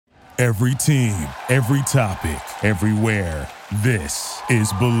Every team, every topic, everywhere. This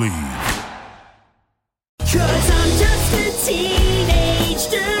is Believe. 'Cause I'm just a teenage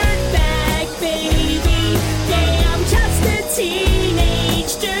dirtbag, baby. Yeah, I'm just a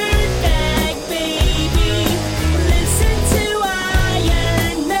teenage dirtbag, baby. Listen to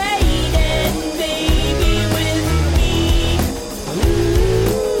Iron Maiden, baby, with me.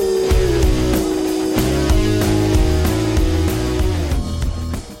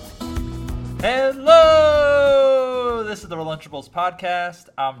 Hello! This is the Relunchables Podcast.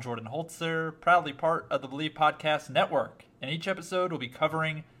 I'm Jordan Holzer, proudly part of the Believe Podcast Network. And each episode will be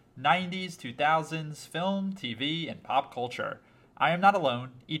covering 90s, 2000s, film, TV, and pop culture. I am not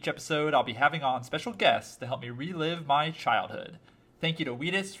alone. Each episode I'll be having on special guests to help me relive my childhood. Thank you to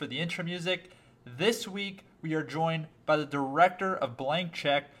Wheatus for the intro music. This week we are joined by the director of Blank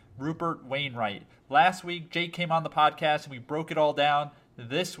Check, Rupert Wainwright. Last week Jake came on the podcast and we broke it all down.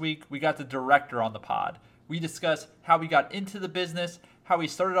 This week, we got the director on the pod. We discuss how we got into the business, how we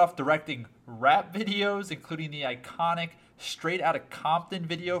started off directing rap videos, including the iconic Straight Outta Compton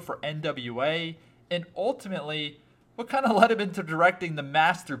video for NWA, and ultimately, what kind of led him into directing the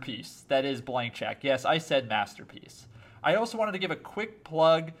masterpiece that is Blank Check. Yes, I said masterpiece. I also wanted to give a quick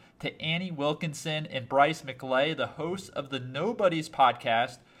plug to Annie Wilkinson and Bryce McLay, the hosts of the Nobodies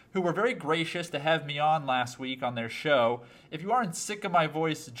podcast, who were very gracious to have me on last week on their show. If you aren't sick of my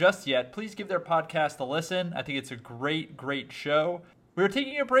voice just yet, please give their podcast a listen. I think it's a great, great show. We're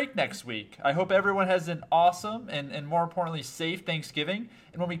taking a break next week. I hope everyone has an awesome and more importantly, safe Thanksgiving.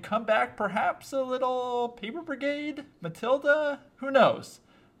 And when we come back, perhaps a little Paper Brigade, Matilda, who knows?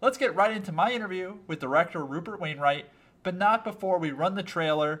 Let's get right into my interview with director Rupert Wainwright, but not before we run the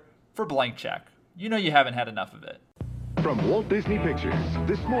trailer for Blank Check. You know you haven't had enough of it. From Walt Disney Pictures,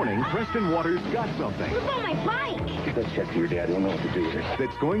 this morning, Preston Waters got something What's on my bike? Let's check your dad. He'll know what to do with it.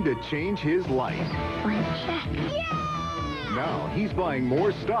 that's going to change his life. Blank check. Yeah! Now he's buying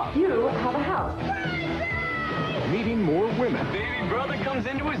more stuff, You have a house. meeting more women, Baby brother comes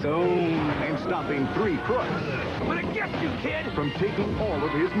into his own. and stopping 3 crooks I'm gonna get you, kid. from taking all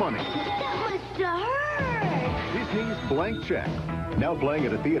of his money. That must hurt. Disney's Blank Check. Now playing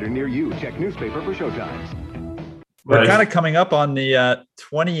at a theater near you. Check newspaper for showtimes. We're kind of coming up on the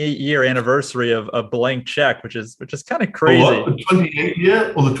 28-year anniversary of Blank Check, which is kind of crazy. Oh, what? The 28th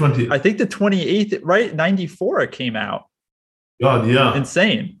year or the 20th? I think the 28th, right? 94 it came out. God, yeah.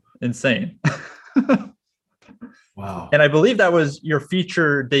 Insane. Wow. And I believe that was your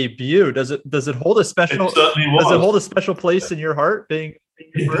feature debut. Does it hold a special? It certainly was. Does it hold a special place in your heart? It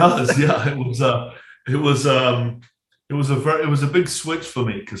does, yeah. It was a big switch for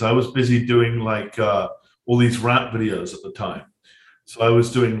me because I was busy doing like all these rap videos at the time. So I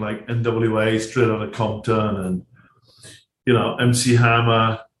was doing like NWA, Straight Outta Compton, and MC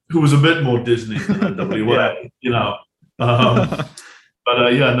Hammer, who was a bit more Disney than NWA, it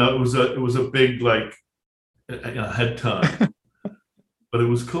was a big like head turn, but it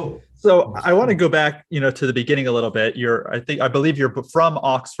was cool. So I want to go back, to the beginning a little bit. I believe you're from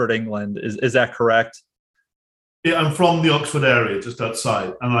Oxford, England. Is that correct? Yeah, I'm from the Oxford area, just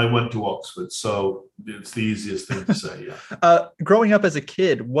outside, and I went to Oxford, so it's the easiest thing to say, yeah. Growing up as a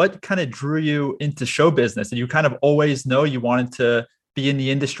kid, what kind of drew you into show business? Did you kind of always know you wanted to be in the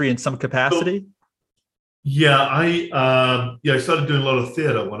industry in some capacity? I started doing a lot of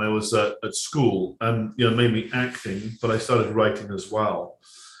theater when I was at school, and mainly acting, but I started writing as well.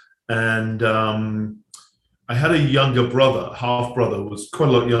 And I had a younger brother, half brother, who was quite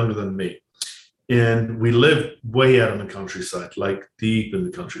a lot younger than me. And we lived way out in the countryside, like deep in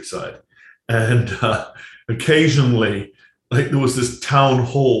the countryside. And occasionally, like there was this town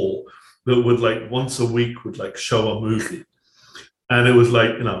hall that would like once a week would like show a movie. And it was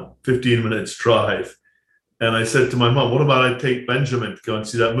like, 15 minutes drive. And I said to my mom, what about I take Benjamin to go and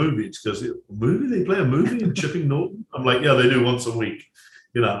see that movie? She goes, movie? They play a movie in Chipping Norton? I'm like, yeah, they do once a week.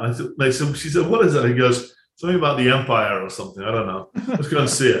 She said, what is it? He goes, something about the Empire or something. I don't know. Let's go and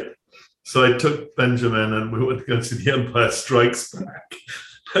see it. So I took Benjamin and we went to go and see The Empire Strikes Back.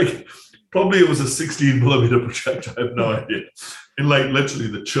 Like, probably it was a 16 millimeter projector. I have no idea. In like literally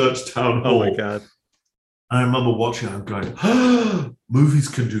the church town hall. Oh my God. I remember watching it and going, movies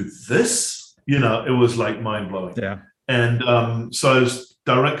can do this? It was like mind blowing. Yeah. And so I was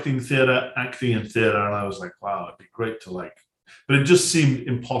directing theater, acting in theater, and I was like, wow, it'd be great to like, but it just seemed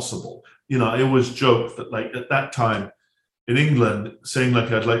impossible. It was joked that like at that time, in England, saying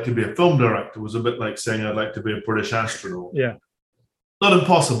like I'd like to be a film director was a bit like saying I'd like to be a British astronaut. Yeah. Not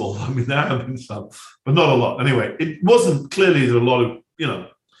impossible. I mean, there have been some, but not a lot. Anyway, it wasn't clearly there are a lot of,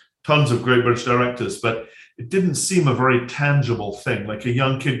 tons of great British directors, but it didn't seem a very tangible thing. Like a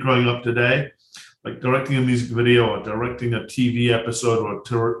young kid growing up today, like directing a music video or directing a TV episode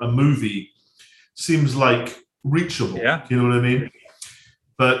or a movie seems like reachable. Yeah. You know what I mean?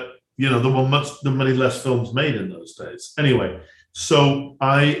 But, there were many less films made in those days. Anyway, so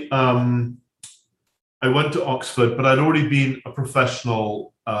I went to Oxford, but I'd already been a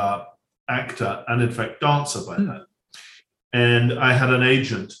professional actor and, in fact, dancer by then. And I had an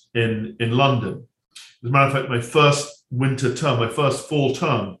agent in London. As a matter of fact, my first winter term, my first fall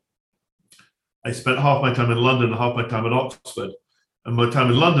term, I spent half my time in London and half my time at Oxford. And my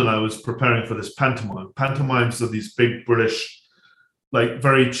time in London, I was preparing for this pantomime. Pantomimes are these big British, like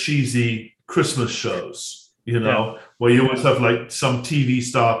very cheesy Christmas shows, where you always have like some TV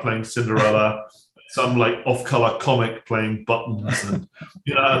star playing Cinderella, some like off-color comic playing Buttons, and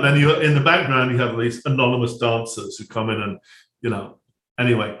and then you in the background you have these anonymous dancers who come in and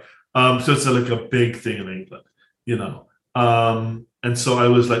anyway. So it's like a big thing in England, and so I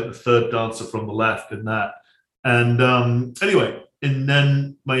was like the third dancer from the left in that. And anyway, and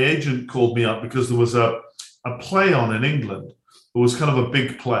then my agent called me up because there was a play on in England. It was kind of a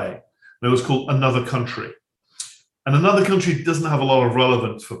big play. And it was called Another Country. And Another Country doesn't have a lot of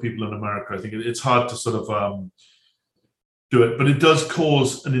relevance for people in America. I think it's hard to sort of do it, but it does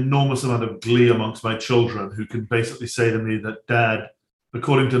cause an enormous amount of glee amongst my children, who can basically say to me that, Dad,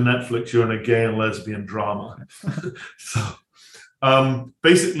 according to Netflix, you're in a gay and lesbian drama. So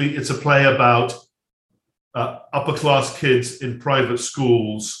basically, it's a play about upper class kids in private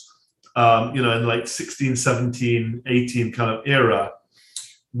schools, in like 16, 17, 18 kind of era,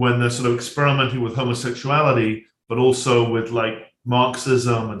 when they're sort of experimenting with homosexuality, but also with like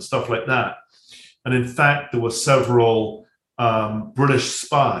Marxism and stuff like that. And in fact, there were several British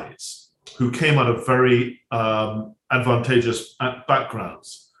spies who came out of very advantageous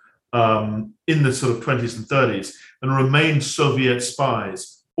backgrounds in the sort of 20s and 30s and remained Soviet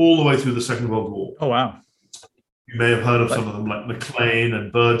spies all the way through the Second World War. Oh, wow. You may have heard of some of them, like McLean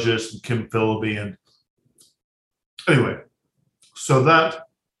and Burgess and Kim Philby. And anyway, so that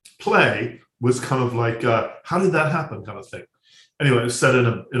play was kind of like, how did that happen kind of thing. Anyway, it was set in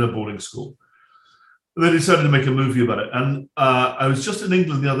a boarding school. And they decided to make a movie about it. And I was just in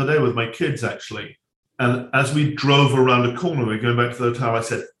England the other day with my kids, actually. And as we drove around a corner, we were going back to the hotel, I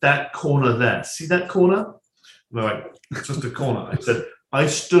said, that corner there, see that corner? And they're like, it's just a corner. I said, I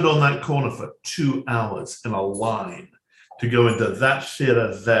stood on that corner for 2 hours in a line to go into that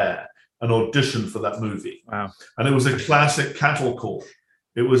theater there and audition for that movie. Wow. And it was a classic cattle call.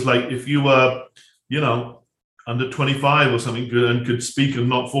 It was like if you were, under 25 or something good and could speak and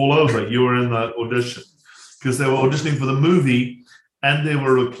not fall over, you were in that audition, because they were auditioning for the movie and they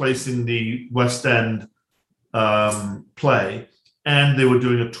were replacing the West End play, and they were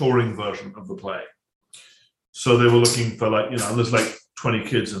doing a touring version of the play. So they were looking for and there's like 20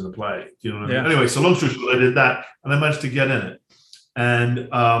 kids in the play. You know what I mean? Anyway, so long story short, they did that and I managed to get in it. And it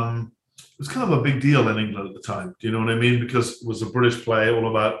was kind of a big deal in England at the time. Do you know what I mean? Because it was a British play, all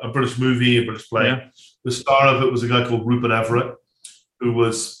about a British movie, a British play. Yeah. The star of it was a guy called Rupert Wainwright, who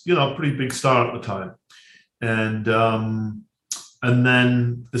was, a pretty big star at the time. And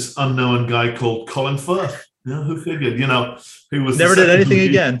then this unknown guy called Colin Firth. Who figured, who was never did anything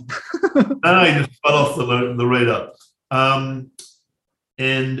again. No, he just fell off the radar.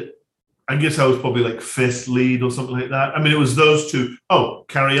 And I guess I was probably like fifth lead or something like that. I mean, it was those two. Oh,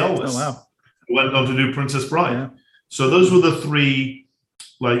 Carrie Elwes. Oh, wow. Who went on to do Princess Bride. Yeah. So those were the three,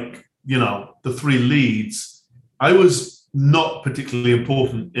 the three leads. I was not particularly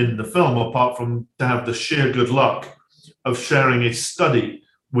important in the film, apart from to have the sheer good luck of sharing a study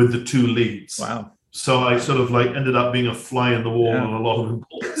with the two leads. Wow. So I sort of ended up being a fly in the wall on a lot of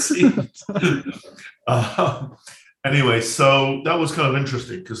important scenes. Anyway, so that was kind of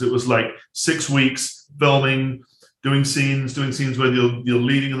interesting because it was like 6 weeks filming, doing scenes where you're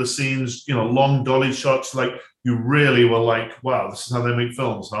leading in the scenes, long dolly shots. Like you really were like, wow, this is how they make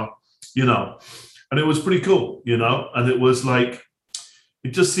films, huh? And it was pretty cool, and it was like, it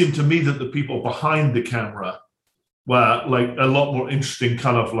just seemed to me that the people behind the camera were like a lot more interesting,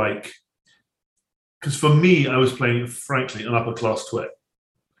 kind of like, because for me, I was playing, frankly, an upper class twit.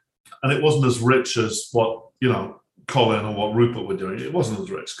 And it wasn't as rich as what, Colin or what Rupert were doing. It wasn't as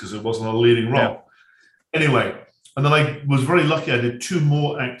rich because it wasn't a leading role. Yeah. Anyway, and then I was very lucky. I did 2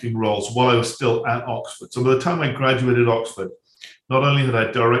 more acting roles while I was still at Oxford. So by the time I graduated Oxford, not only had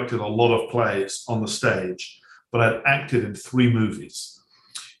I directed a lot of plays on the stage, but I'd acted in 3 movies.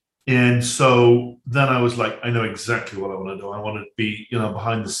 And so then I was like, I know exactly what I want to do. I want to be,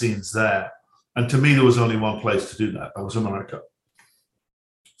 behind the scenes there. And to me, there was only one place to do that. That was America.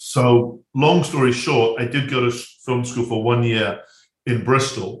 So long story short, I did go to film school for 1 year in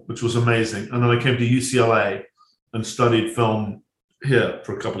Bristol, which was amazing. And then I came to UCLA and studied film here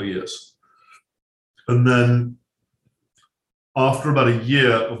for a couple of years. And then after about a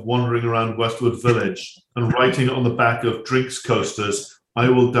year of wandering around Westwood Village and writing on the back of drinks coasters, I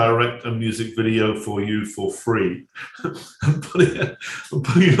will direct a music video for you for free. I'm putting it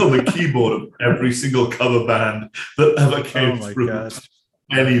on the keyboard of every single cover band that ever came through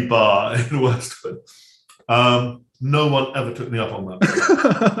any bar in Westwood. No one ever took me up on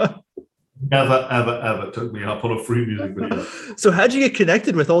that. Never, ever, ever took me up on a free music video. So how'd you get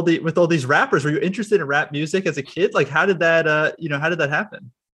connected with all these rappers? Were you interested in rap music as a kid? Like, how did that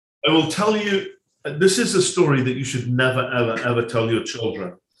happen? I will tell you, this is a story that you should never, ever, ever tell your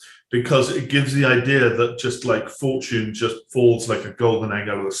children, because it gives the idea that just like fortune just falls like a golden egg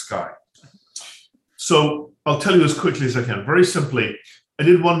out of the sky. So I'll tell you as quickly as I can. Very simply, I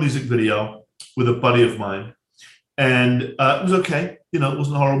did one music video with a buddy of mine, and it was okay. It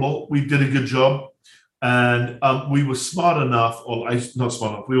wasn't horrible. We did a good job. And we were smart enough, not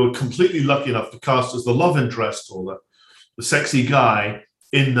smart enough, we were completely lucky enough to cast as the love interest, or the sexy guy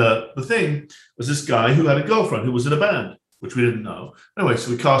in the thing, was this guy who had a girlfriend who was in a band, which we didn't know. Anyway, so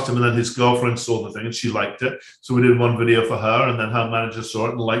we cast him, and then his girlfriend saw the thing and she liked it. So we did one video for her, and then her manager saw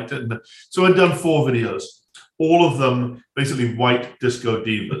it and liked it. And so I'd done 4 videos, all of them basically white disco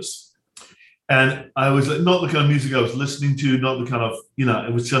divas. And I was like, not the kind of music I was listening to, not the kind of,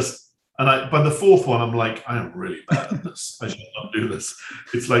 it was just, and by the 4th one, I'm like, I am really bad at this. I should not do this.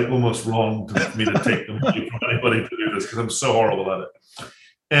 It's like almost wrong for me to take the money from anybody to do this because I'm so horrible at it.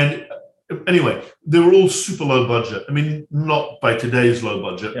 And anyway, they were all super low budget. I mean, not by today's low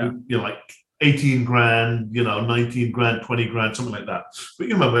budget, like 18 grand, 19 grand, 20 grand, something like that. But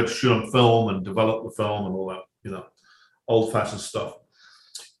we had to shoot on film and develop the film and all that, old fashioned stuff.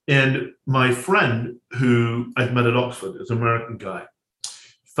 And my friend, who I'd met at Oxford, is an American guy,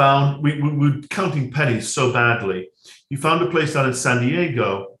 found, we were counting pennies so badly, he found a place down in San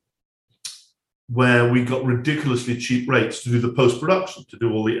Diego where we got ridiculously cheap rates to do the post-production, to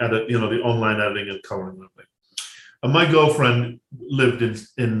do all the edit, the online editing and coloring and everything. And my girlfriend lived in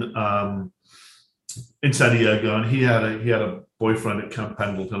San Diego, and he had a boyfriend at Camp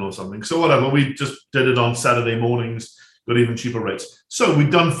Pendleton or something. So whatever, we just did it on Saturday mornings, got even cheaper rates. So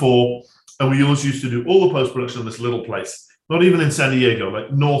we'd done 4, and we always used to do all the post-production in this little place, not even in San Diego,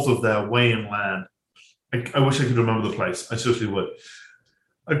 like north of there, way inland. I wish I could remember the place. I seriously would.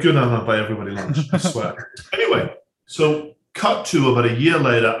 I'd go down there and buy everybody lunch, I swear. Anyway, so cut to about a year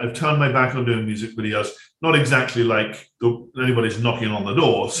later, I've turned my back on doing music videos, not exactly like anybody's knocking on the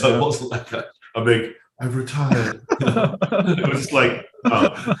door, so it wasn't like a big, I've retired. It was just like,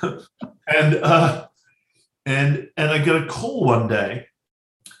 oh. And I get a call one day,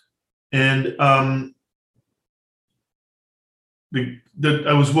 and I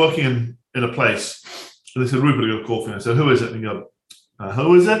was working in a place, and they said, Rupert, I got a call from you. I said, who is it? And he goes,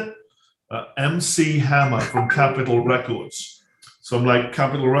 who is it? MC Hammer from Capitol Records. So I'm like,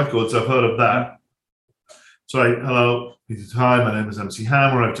 Capitol Records, I've heard of that. So hello. He says, hi, my name is MC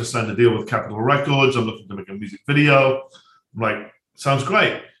Hammer. I've just signed a deal with Capitol Records. I'm looking to make a music video. I'm like, sounds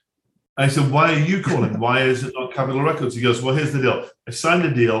great. I said, why are you calling? Why is it not Capitol Records? He goes, well, here's the deal. I signed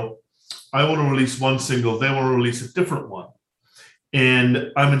a deal. I want to release one single. They want to release a different one.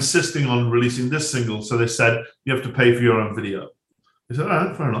 And I'm insisting on releasing this single. So they said, you have to pay for your own video. I said, all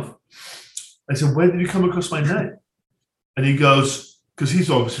right, fair enough. I said, where did you come across my name? And he goes, because he's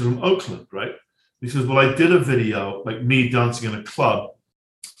obviously from Oakland, right? He says, well, I did a video, like me dancing in a club,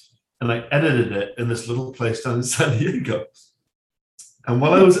 and I edited it in this little place down in San Diego. And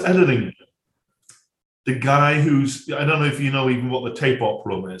while I was editing it, the guy I don't know if you know even what the tape op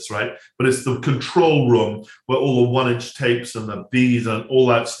room is, right? But it's the control room where all the 1-inch tapes and the Bs and all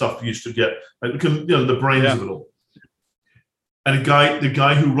that stuff used to get, like, the brains of it all. And the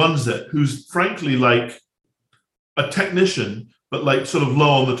guy who runs it, who's frankly like a technician, but like sort of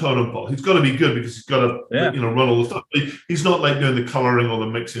low on the totem pole. He's got to be good because he's got to, run all the stuff. He's not like doing the coloring or the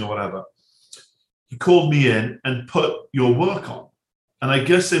mixing or whatever. He called me in and put your work on. And I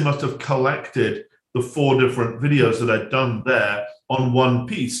guess they must have collected the 4 different videos that I'd done there on one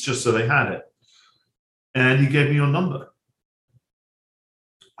piece, just so they had it. And he gave me your number.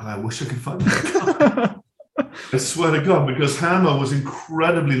 And I wish I could find it. I swear to God, because Hammer was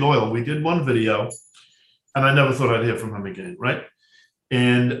incredibly loyal. We did one video, and I never thought I'd hear from him again, right?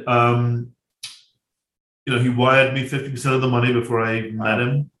 And, he wired me 50% of the money before I met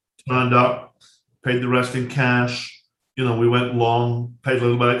him, turned up, paid the rest in cash. We went long, paid a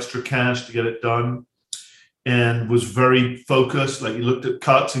little bit extra cash to get it done. and was very focused. Like he looked at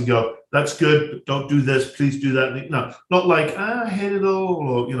cuts and go, "That's good, but don't do this. Please do that." No, not like I hate it all,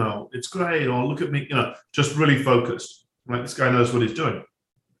 or it's great, or look at me. Just really focused. Like this guy knows what he's doing.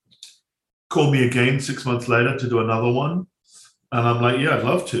 Called me again 6 months later to do another one. And I'm like, yeah, I'd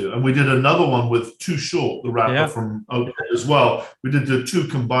love to. And we did another one with Too Short, the rapper from OK as well. We did the two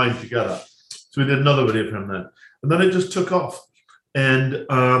combined together. So we did another video for him then. And then it just took off. And,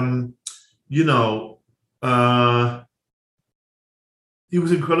 he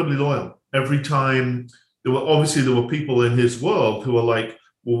was incredibly loyal. Every time there were people in his world who were like,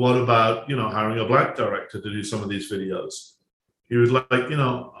 well, what about, hiring a black director to do some of these videos? He was like,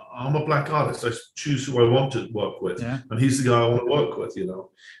 I'm a black artist. I choose who I want to work with. Yeah. And he's the guy I want to work with,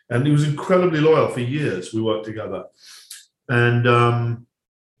 And he was incredibly loyal for years. We worked together. And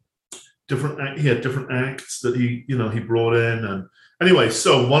he had different acts that he brought in. And anyway,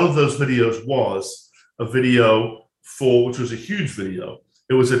 so one of those videos was a video which was a huge video.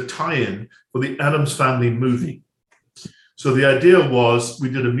 It was a tie-in for the Addams Family movie. So the idea was we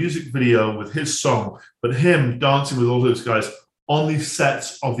did a music video with his song, but him dancing with all those guys on the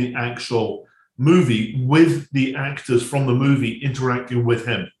sets of the actual movie with the actors from the movie interacting with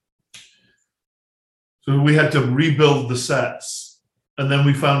him. So we had to rebuild the sets. And then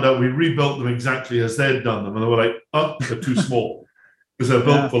we found out we rebuilt them exactly as they had done them. And they were like, oh, they're too small. Because they're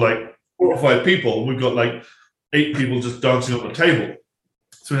built for like 4 or 5 people. And we've got like 8 people just dancing on the table.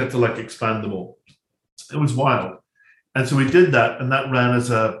 So we had to like expand them all. It was wild. And so we did that. And that ran as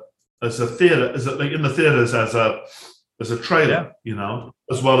a theater, like in the theaters as a trailer,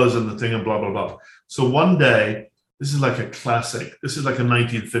 as well as in the thing and blah, blah, blah. So one day, this is like a classic. This is like a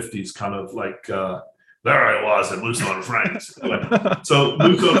 1950s kind of like, there I was at Musso and Frank's. So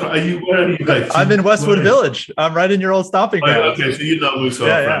Musso, where are you based? I'm in Westwood Village. I'm right in your old stomping ground. Okay, so you know Musso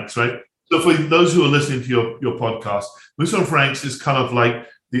and Frank's, right? So for those who are listening to your podcast, Musso and Frank's is kind of like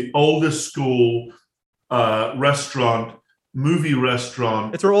the oldest school movie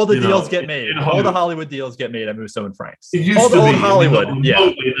restaurant. It's where all the deals get made. All the Hollywood deals get made at Musso and Frank's. It used to be Hollywood.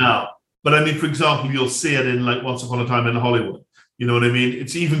 Now. But I mean, for example, you'll see it in like Once Upon a Time in Hollywood. You know what I mean?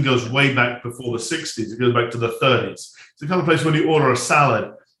 It even goes way back before the 60s. It goes back to the 30s. It's the kind of place when you order a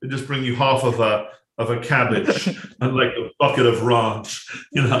salad, they just bring you half of a cabbage and like a bucket of ranch,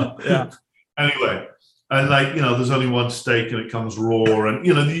 Yeah. Anyway, and like, there's only one steak and it comes raw and,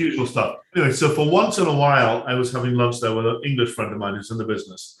 the usual stuff. Anyway, so for once in a while, I was having lunch there with an English friend of mine who's in the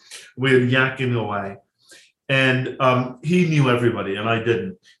business. We were yakking away. And he knew everybody and I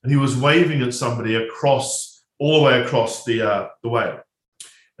didn't. And he was waving at somebody all the way across the way.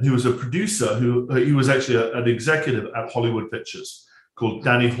 And he was a producer he was actually an executive at Hollywood Pictures called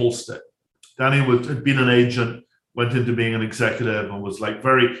Danny Halstead. Danny had been an agent, went into being an executive and was like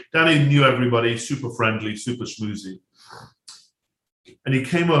Danny knew everybody, super friendly, super schmoozy. And he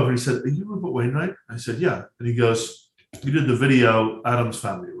came over and he said, "Are you Rupert Wainwright?" I said, "Yeah." And he goes, "You did the video Addams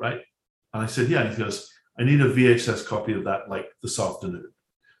Family, right?" And I said, "Yeah." And he goes, "I need a VHS copy of that like this afternoon.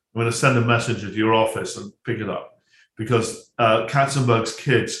 I'm going to send a messenger to your office and pick it up because Katzenberg's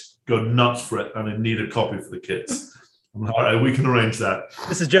kids go nuts for it and I need a copy for the kids." I'm like, "All right, we can arrange that."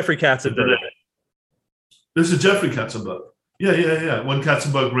 This is Jeffrey Katzenberg. This is Jeffrey Katzenberg. Yeah. When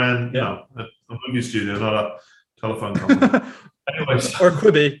Katzenberg ran, a movie studio, not a telephone company. Anyway, or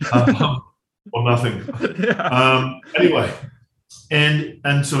Quibi. Or nothing. Anyway,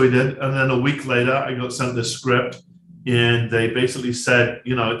 and so he did. And then a week later, I got sent this script. And they basically said,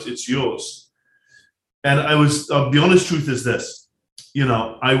 it's yours. And the honest truth is this,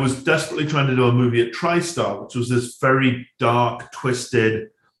 I was desperately trying to do a movie at TriStar, which was this very dark, twisted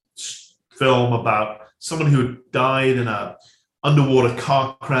film about someone who had died in a underwater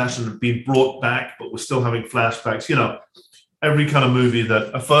car crash and had been brought back, but was still having flashbacks, every kind of movie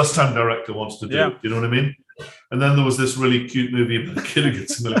that a first-time director wants to do. Yeah. You know what I mean? And then there was this really cute movie about a kid who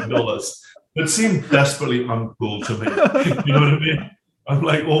gets $1 million. It seemed desperately uncool to me. You know what I mean? I'm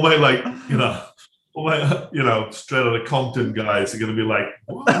like, all my straight out of Compton guys are going to be like,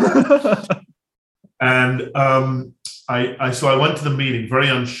 what? And so I went to the meeting very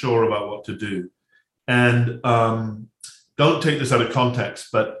unsure about what to do. And don't take this out of context,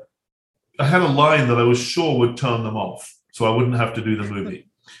 but I had a line that I was sure would turn them off, so I wouldn't have to do the movie.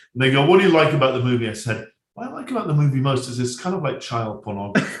 And they go, "What do you like about the movie?" I said, "What I like about the movie most is it's kind of like child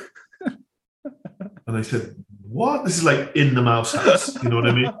pornography." And they said, "What?" This is like in the mouse house. You know what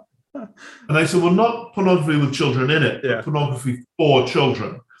I mean? And I said, "Well, not pornography with children in it, but pornography for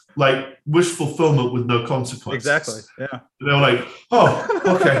children, like wish fulfillment with no consequences." Exactly. Yeah. And they were like, "Oh,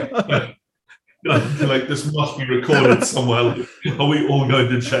 okay." like, this must be recorded somewhere. Like, are we all going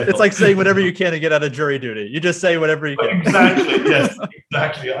to jail? It's like saying whatever you can to get out of jury duty. You just say whatever you can. Exactly. Yes,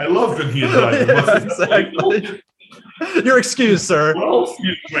 exactly. I love drinking and driving. Yeah, exactly. You're excused, sir. Well,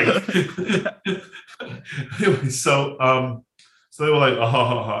 you drink. Anyway, so they were like,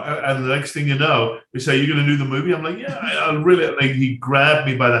 and the next thing you know, they say, "You're going to do the movie?" I'm like, "Yeah, I really." Like, he grabbed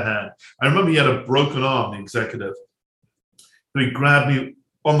me by the hand. I remember he had a broken arm, the executive. So he grabbed me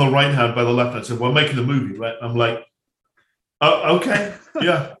on the right hand by the left hand. Said, "We're making the movie, right?" I'm like, "Oh, okay,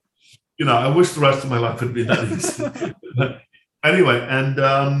 yeah." I wish the rest of my life had been that easy. Anyway,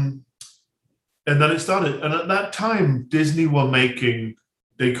 and then it started. And at that time, Disney were making,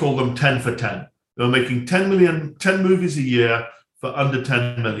 they called them 10 for 10. They were making 10 movies a year for under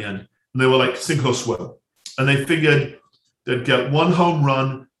 10 million. And they were like sink or swim. And they figured they'd get one home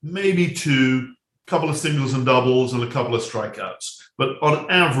run, maybe two, couple of singles and doubles, and a couple of strikeouts. But on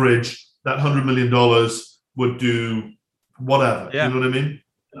average, that $100 million would do whatever. Yeah. You know what I mean?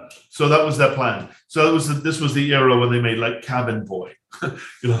 So that was their plan. So this was the era when they made like Cabin Boy,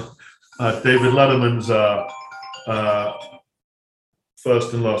 David Letterman's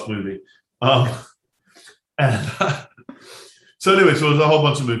first and last movie. And so anyway, so there was a whole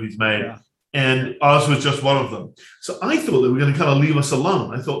bunch of movies made, and ours was just one of them. So I thought they were going to kind of leave us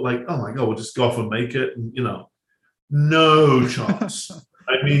alone. I thought, like, oh my God, we'll just go off and make it. And, no chance.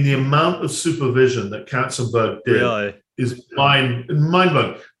 I mean, the amount of supervision that Katzenberg did is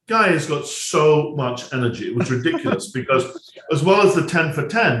mind-blowing. Guy has got so much energy. It was ridiculous because as well as the 10 for 10,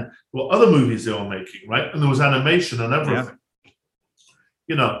 there were other movies they were making, right? And there was animation and everything.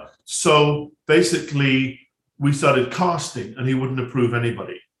 So basically we started casting and he wouldn't approve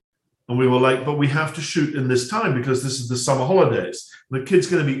anybody. And we were like, but we have to shoot in this time because this is the summer holidays. The kid's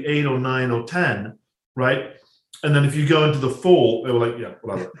going to be 8 or 9 or 10, right? And then if you go into the fall, they were like, yeah,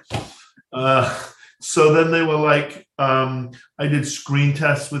 whatever. So then they were like, I did screen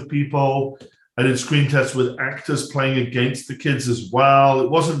tests with people. I did screen tests with actors playing against the kids as well. It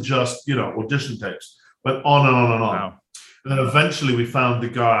wasn't just, audition tapes, but on and on and on. Wow. And then eventually we found the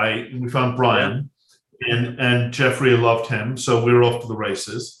guy, we found Brian, and Jeffrey loved him. So we were off to the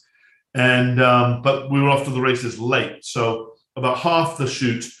races. And but we were off to the races late. So about half the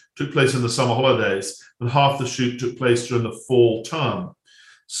shoot took place in the summer holidays, and half the shoot took place during the fall term.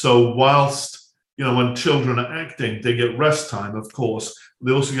 So whilst when children are acting, they get rest time, of course.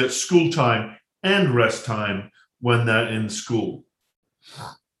 They also get school time and rest time when they're in school.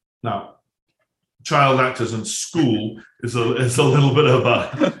 Now, child actors in school is a little bit of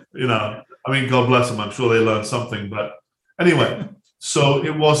a, God bless them. I'm sure they learned something. But anyway, so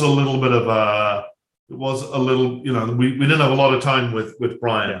it was a little bit of we didn't have a lot of time with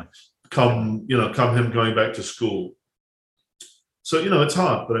Brian come him going back to school. So, it's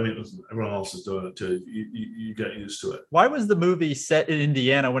hard, but I mean, everyone else is doing it too. You get used to it. Why was the movie set in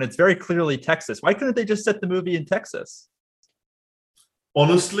Indiana when it's very clearly Texas? Why couldn't they just set the movie in Texas?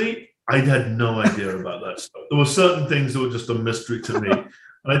 Honestly, I had no idea about that stuff. There were certain things that were just a mystery to me. And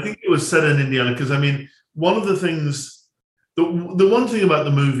I think it was set in Indiana because, I mean, one of the things, the one thing about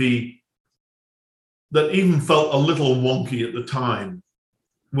the movie that even felt a little wonky at the time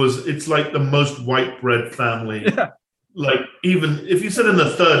was it's like the most white bread family. Yeah. Like, even if you said in the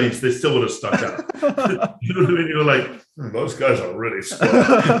 30s, they still would have stuck out. You know what I mean? You're like, those guys are really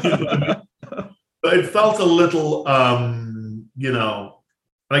smart. You know what I mean? But it felt a little, and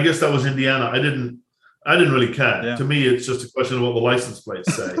I guess that was Indiana. I didn't really care. Yeah. To me, it's just a question of what the license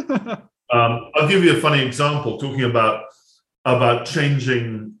plates say. I'll give you a funny example, talking about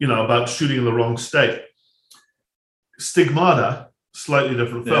changing, about shooting in the wrong state. Stigmata, slightly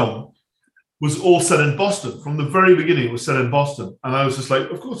different film, was all set in Boston. From the very beginning, it was set in Boston. And I was just like,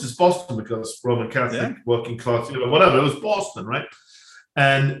 of course it's Boston because Roman Catholic, working class, whatever. It was Boston, right?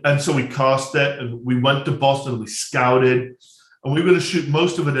 And so we cast it and we went to Boston, we scouted, and we were going to shoot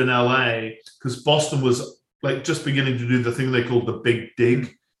most of it in LA because Boston was like just beginning to do the thing they called the Big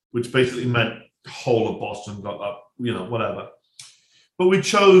Dig, which basically meant the whole of Boston got up, whatever. But we're going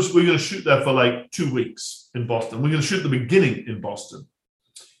to shoot there for like 2 weeks in Boston. We're going to shoot the beginning in Boston.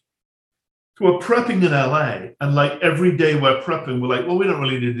 We're prepping in LA, and like every day we're prepping, we're like, well, we don't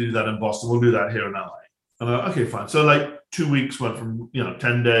really need to do that in Boston. We'll do that here in LA. And I'm like, okay, fine. So like 2 weeks went from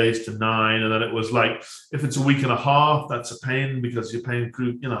 10 days to 9, and then it was like, if it's a week and a half, that's a pain because you're paying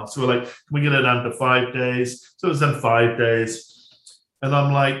crew. So we're like, can we get it down to 5 days? So it was then 5 days, and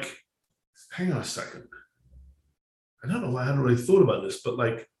I'm like, hang on a second. I don't know. I hadn't really thought about this, but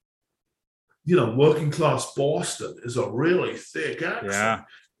like, working class Boston is a really thick accent. Yeah.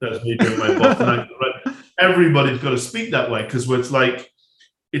 That's me doing my Boston accent. Right? Everybody's got to speak that way because it's like,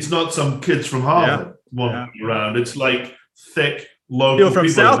 it's not some kids from Harvard. wandering around. It's like thick, local People from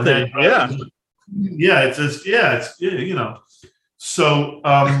people. Southie, yeah. Yeah, it's just, you know. So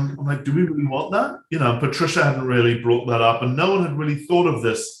I'm like, do we really want that? You know, Patricia hadn't really brought that up, and no one had really thought of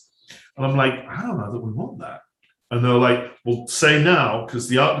this. And I'm like, I don't know that we want that. And they're like, well, say now, because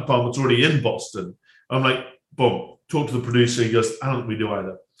the art department's already in Boston. I'm like, boom, talk to the producer. He goes, I don't think we do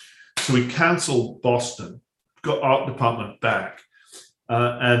either. So we canceled Boston, got art department back,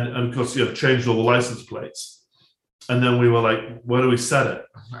 and of course, changed all the license plates. And then we were like, where do we set it?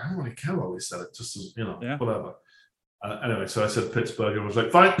 I'm like, I don't really care where we set it, just as, whatever. Anyway, so I said Pittsburgh, and I was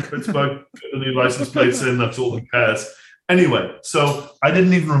like, fine, Pittsburgh, put the new license plates in, that's all that cares. Anyway, so I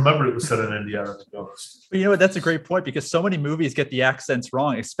didn't even remember it was set in Indiana, to be honest. But you know what? That's a great point, because so many movies get the accents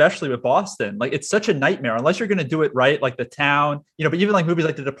wrong, especially with Boston. Like, it's such a nightmare unless you're going to do it right, like The Town, but even like movies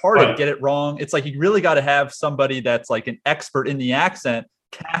like The Departed get it wrong. It's like you really got to have somebody that's like an expert in the accent,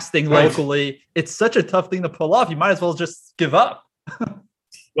 casting locally. It's such a tough thing to pull off. You might as well just give up.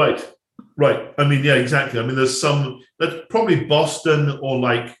 Right. I mean, yeah, exactly. I mean, there's that's probably Boston or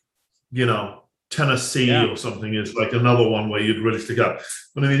like, Tennessee or something is like another one where you'd really stick out.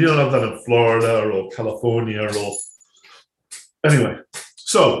 But I mean, you don't have that in Florida or California or anyway.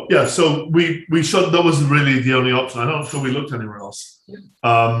 So yeah, so we shot. That was really the only option. I'm not sure we looked anywhere else.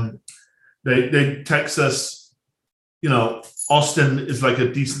 They text us, Austin is like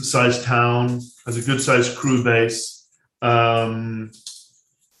a decent sized town, has a good sized crew base. Clint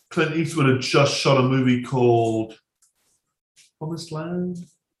Eastwood had just shot a movie called Promised Land.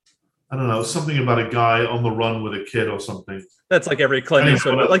 I don't know, something about a guy on the run with a kid or something. That's like every Clint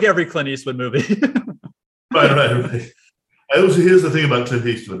Eastwood movie. Right. Here's the thing about Clint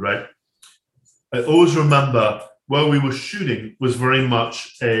Eastwood, right? I always remember where we were shooting was very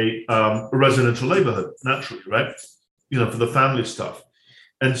much a residential neighborhood, naturally, right? For the family stuff.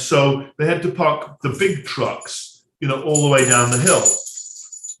 And so they had to park the big trucks, all the way down the hill.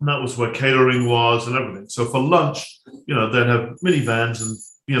 And that was where catering was and everything. So for lunch, they'd have minivans and,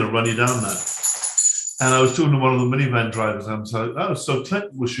 run you down there. And I was talking to one of the minivan drivers. And I was like, oh, so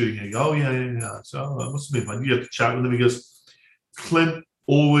Clint was shooting here. Oh, yeah. So that must have been fun. You have to chat with him. He goes, Clint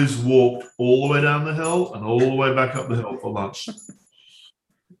always walked all the way down the hill and all the way back up the hill for lunch.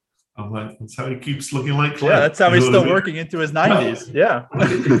 I'm like, that's how he keeps looking like Clint. Yeah, that's how he's still working into his 90s. Yeah.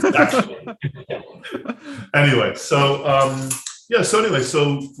 Anyway, so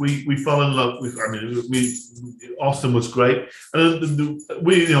so we fell in love with. Austin was great, and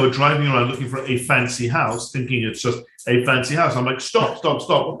we were driving around looking for a fancy house, thinking it's just a fancy house. I'm like, stop! What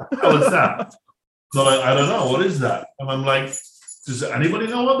the hell is that? They're like, I don't know, what is that? And I'm like, does anybody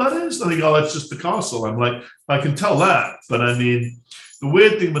know what that is? And they go, it's just the castle. I'm like, I can tell that, but I mean, the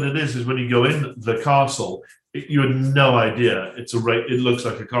weird thing about it is when you go in the castle, you had no idea it looks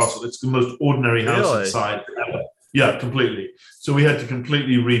like a castle. It's the most ordinary house inside ever. Yeah, completely. So we had to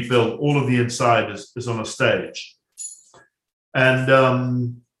completely rebuild. All of the inside is on a stage.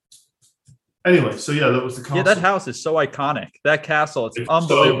 And anyway, so yeah, that was the castle. Yeah, that house is so iconic. That castle, it's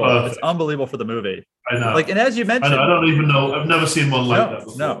unbelievable. So it's unbelievable for the movie. I know. And as you mentioned, I don't even know. I've never seen one like that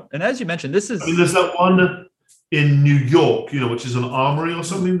before. No. And as you mentioned, this is. There's that one in New York, which is an armory or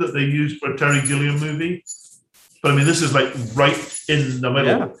something that they used for a Terry Gilliam movie. But this is like right in the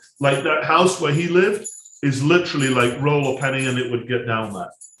middle. Yeah. Like that house where he lived is literally like roll a penny and it would get down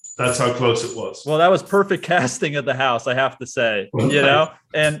there. That's how close it was. Well, that was perfect casting of the house, I have to say.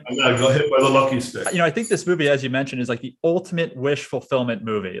 And I got hit by the lucky stick. I think this movie, as you mentioned, is like the ultimate wish fulfillment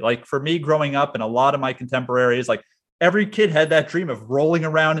movie. Like for me growing up and a lot of my contemporaries, like every kid had that dream of rolling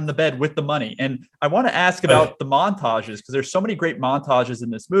around in the bed with the money. And I want to ask about the montages, because there's so many great montages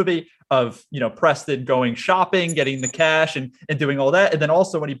in this movie of, Preston going shopping, getting the cash and doing all that. And then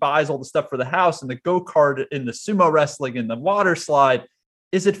also when he buys all the stuff for the house and the go-kart and the sumo wrestling and the water slide.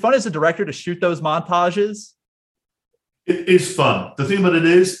 Is it fun as a director to shoot those montages? It is fun. The thing about it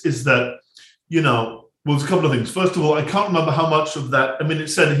is that, there's a couple of things. First of all, I can't remember how much of that. It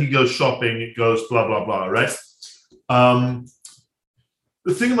said he goes shopping, it goes blah, blah, blah, right?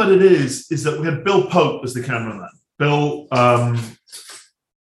 The thing about it is that we had Bill Pope as the cameraman. Bill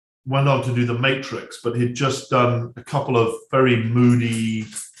went on to do The Matrix, but he'd just done a couple of very moody,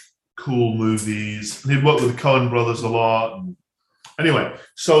 cool movies. And he'd worked with the Coen brothers a lot. And anyway,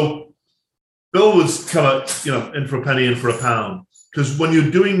 so Bill was kind of, in for a penny, in for a pound. Because when you're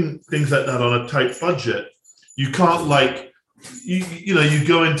doing things like that on a tight budget, you can't you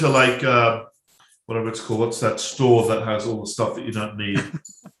go into whatever it's called. What's that store that has all the stuff that you don't need?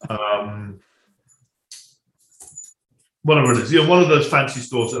 Whatever it is, one of those fancy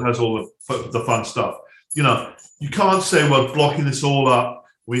stores that has all the fun stuff. You can't say we're blocking this all up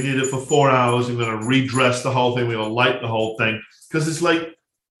We need it for 4 hours. We're going to redress the whole thing. We're going to light the whole thing because it's like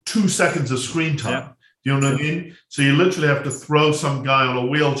 2 seconds of screen time. Yeah. You know what I mean? So you literally have to throw some guy on a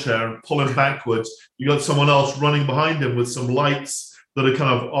wheelchair and pull him backwards. You got someone else running behind him with some lights that are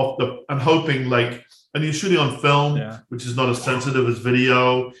kind of off and hoping like, and you're shooting on film, which is not as sensitive as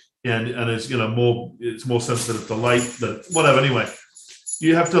video, and it's it's more sensitive to light than whatever. Anyway,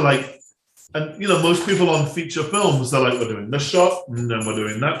 you have to like, and most people on feature films, they're like, we're doing this shot, and then we're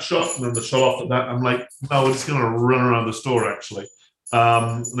doing that shot, and then the shot after that. I'm like, no, we're just gonna run around the store actually.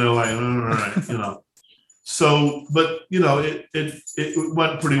 And they're like, all right, So, but it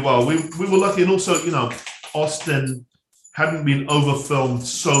went pretty well. We were lucky, and also Austin hadn't been over-filmed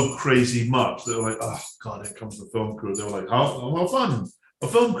so crazy much. They were like, oh god, here comes the film crew. They were like, how fun, a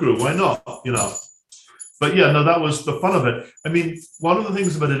film crew, why not? But yeah, no, that was the fun of it. I mean, one of the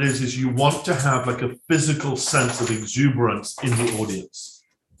things about it is you want to have like a physical sense of exuberance in the audience.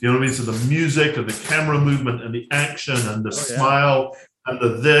 You know what I mean? So the music and the camera movement and the action and the smile and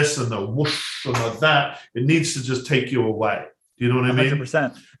the this and the whoosh and the that, it needs to just take you away. Do you know what I mean?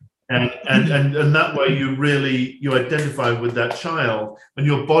 100%. And that way you identify with that child and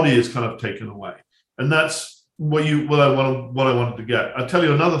your body is kind of taken away. And that's what I wanted to get. I'll tell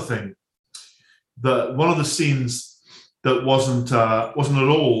you another thing. One of the scenes that wasn't at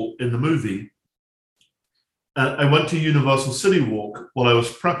all in the movie, I went to Universal City Walk while I was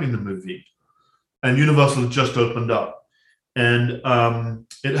prepping the movie, and Universal had just opened up. And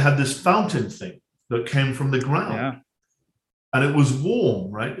it had this fountain thing that came from the ground, and it was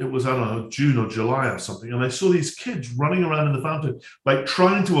warm, right? It was, I don't know, June or July or something. And I saw these kids running around in the fountain, like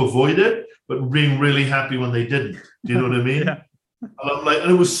trying to avoid it, but being really happy when they didn't. Do you know what I mean? And I'm like,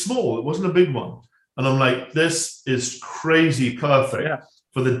 and it was small, it wasn't a big one. And I'm like, this is crazy perfect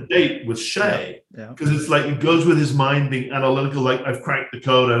for the date with Shay. Because it's like, it goes with his mind being analytical, like, I've cracked the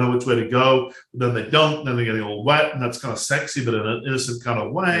code, I know which way to go. But then they don't, then they're getting all wet, and that's kind of sexy, but in an innocent kind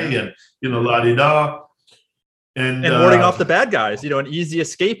of way, and, la-di-da. And warding off the bad guys, an easy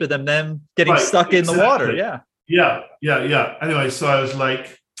escape of them getting stuck in the water. Yeah. Anyway, so I was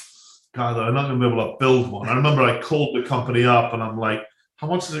like, God, I'm not going to be able to build one. I remember I called the company up, and I'm like, how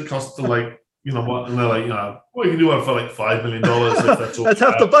much does it cost to like, what? And they're like, well, you can do one for like $5 million. If that's all. That's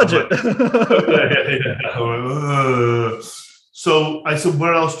half the budget. So I said,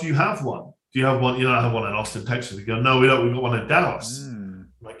 where else do you have one? Do you have one? I have one in Austin, Texas. They go, no, we don't. We've got one in Dallas.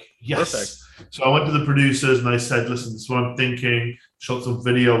 I'm like, yes. Perfect. So I went to the producers and I said, listen, this is what I'm thinking. Shot some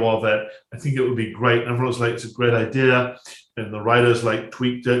video of it. I think it would be great. And everyone was like, it's a great idea. And the writers like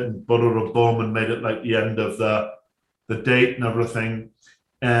tweaked it and boom and made it like the end of the date and everything.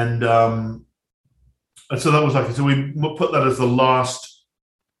 And so that was like, so we put that as the last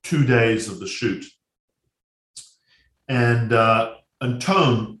 2 days of the shoot. And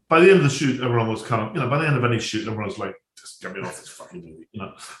tone, by the end of the shoot, everyone was kind of, by the end of any shoot, everyone was like, just get me off this fucking movie.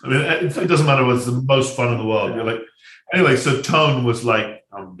 I mean, it doesn't matter what's the most fun in the world. You're like, anyway, so tone was like,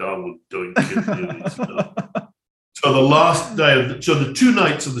 I'm done with doing kids movies. So the last day so the 2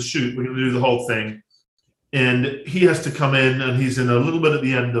 nights of the shoot, we're going to do the whole thing. And he has to come in, and he's in a little bit at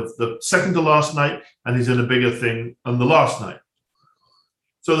the end of the second to last night, and he's in a bigger thing on the last night.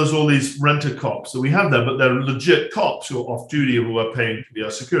 So there's all these renter cops that we have there, but they're legit cops who are off duty who are paying to be our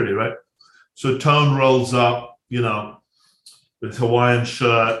security, right? So Tone rolls up, with Hawaiian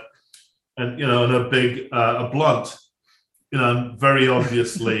shirt and, and a big, a blunt, very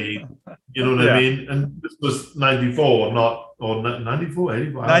obviously, you know what I mean? And this was 94, or 94,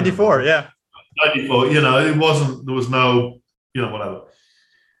 85? 94, yeah. 94, it wasn't, there was no, whatever.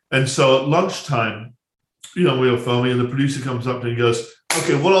 And so at lunchtime, we were filming, and the producer comes up and he goes,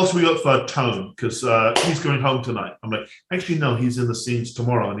 okay, what else we got for Tone? Because he's going home tonight. I'm like, actually, no, he's in the scenes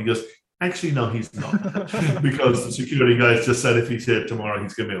tomorrow. And he goes, actually, no, he's not. Because the security guys just said if he's here tomorrow,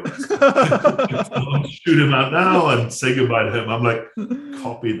 he's going to be arrested. So I'll shoot him out now and say goodbye to him. I'm like,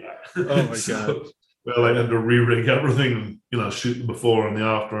 copy that. Oh, my God. Well, I had to re-rig everything, shoot the before and the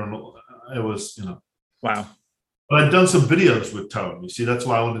after. And it was, Wow. But I'd done some videos with Tone. You see, that's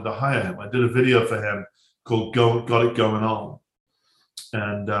why I wanted to hire him. I did a video for him called Got It Going On.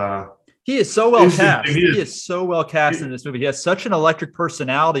 And he is so well cast. He is so well cast in this movie. He has such an electric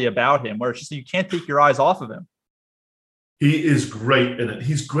personality about him where it's just you can't take your eyes off of him. He is great in it.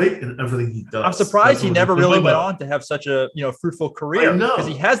 He's great in everything he does. I'm surprised he never really went on to have such a fruitful career. Because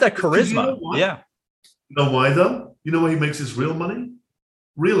he has that charisma. Yeah. You know why though? You know why he makes his real money?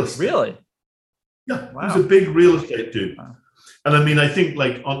 Real estate. Really? Yeah. Wow. He's a big real estate dude. Wow. And I mean, I think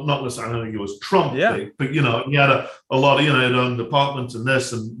like not necessarily, I don't think it was Trump big, but he had a lot of, he had owned apartments and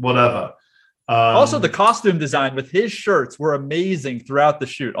this and whatever. Also, the costume design with his shirts were amazing throughout the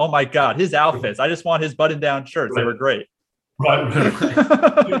shoot. Oh my God, his outfits. I just want his button-down shirts. They were great.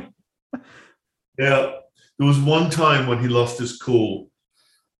 Right. Yeah. There was one time when he lost his cool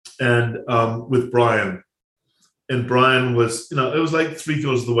and with Brian. And Brian was, it was like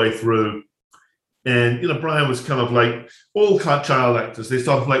 3/4 of the way through. And, Brian was kind of like, all child actors, they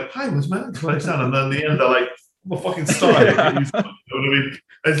start off like, hi, was man, and then in the end, they're like, well, fucking style. You know what I mean?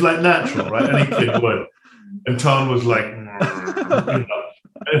 It's like natural, right? Any kid would. And Tone was like,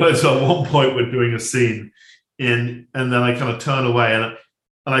 Anyway, so at one point, we're doing a scene, and then I kind of turn away, and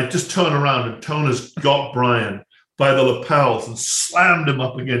I just turn around, and Tone has got Brian by the lapels and slammed him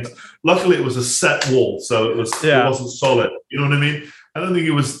up against. Luckily, it was a set wall, so it wasn't solid. You know what I mean? I don't think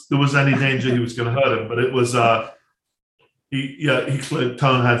there was any danger he was going to hurt him, but it was Tone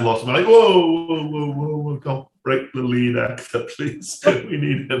had lost him. I'm like, whoa, don't break the lead actor, please. We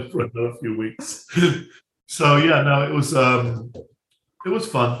need him for another few weeks. So it was fun.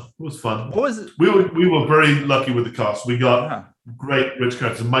 It was fun. What was it? We were very lucky with the cast. We got great rich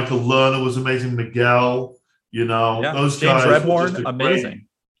characters. Michael Lerner was amazing. Miguel, those James guys. Redhorn, amazing.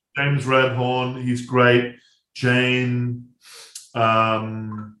 James Redhorn, he's great. Jane.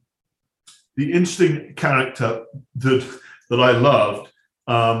 The interesting character that I loved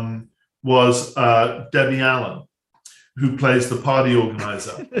was Debbie Allen, who plays the party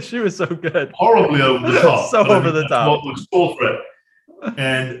organizer. She was so good. Horribly over the top. Over the top. What was called for it.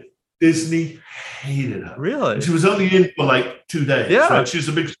 And Disney hated her. Really? And she was only in for like 2 days. Yeah. Right? She was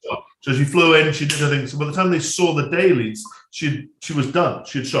a big star. So she flew in, she did her thing. So by the time they saw the dailies, she was done.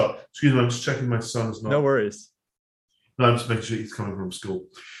 She had shot. Excuse me, I'm just checking my son's not. No worries. No, I'm just making sure he's coming from school.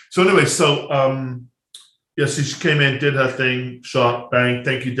 So anyway, so she came in, did her thing, shot, bang.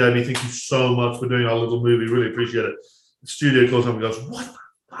 Thank you, Debbie. Thank you so much for doing our little movie. Really appreciate it. The studio calls up and goes, what the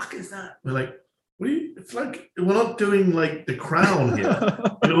fuck is that? We're like, it's like, we're not doing like The Crown here.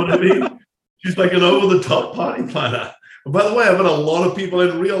 You know what I mean? She's like an over-the-top party planner. And by the way, I've had a lot of people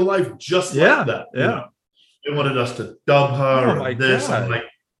in real life just like that. Yeah. They wanted us to dub her Oh, and this. God. I'm like,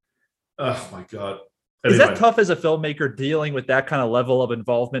 oh my God. Is Anyway. that tough as a filmmaker dealing with that kind of level of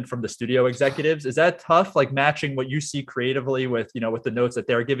involvement from the studio executives? Is that tough, like matching what you see creatively with, with the notes that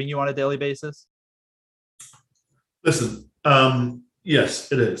they're giving you on a daily basis? Listen,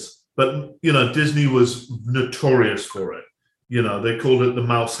 yes, it is. But, Disney was notorious for it. They called it the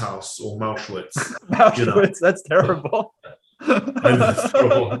Mouse House or Mauschwitz. Mauschwitz, that's terrible. That's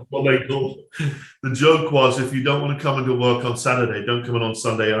terrible. What they called it. The joke was, if you don't want to come into work on Saturday, don't come in on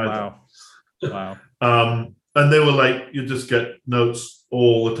Sunday either. Wow. And they were like, you just get notes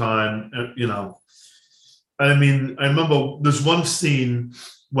all the time, I mean, I remember there's one scene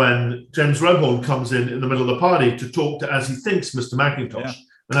when James Redhorn comes in the middle of the party to talk to, as he thinks, Mr. McIntosh. Yeah.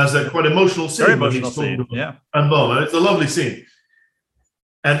 And has that quite emotional scene. Very emotional scene, And it's a lovely scene.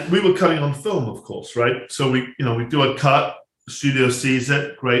 And we were cutting on film, of course, right? So we do a cut, the studio sees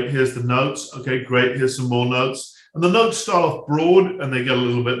it, great, here's the notes. Okay, great, here's some more notes. And the notes start off broad and they get a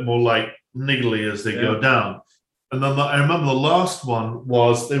little bit more like niggly as they go down. And then I remember the last one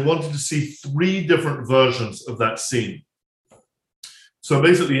was they wanted to see 3 different versions of that scene. So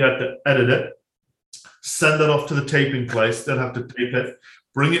basically you had to edit it, send it off to the taping place, then have to tape it,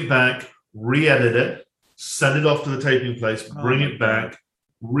 bring it back, re-edit it, send it off to the taping place, bring it back,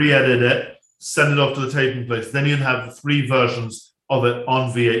 re-edit it, send it off to the taping place. Then you'd have 3 versions of it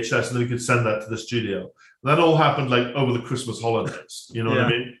on VHS, and then you could send that to the studio. And that all happened like over the Christmas holidays. You know what I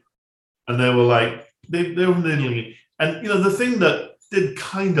mean? And they were like, they were niggling it. And the thing that did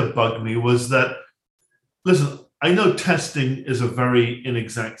kind of bug me was that, listen, I know testing is a very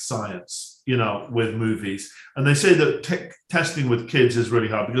inexact science, with movies. And they say that testing with kids is really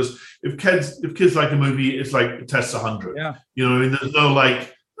hard because if kids like a movie, it's like it tests 100. Yeah. You know what I mean? There's no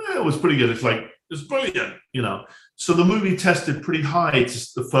like, it was pretty good. It's like, it's brilliant, So the movie tested pretty high to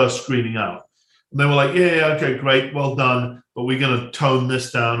the first screening out. And they were like, yeah, okay, great, well done. But we're going to tone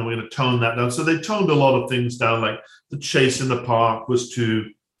this down and we're going to tone that down. So they toned a lot of things down, like the chase in the park was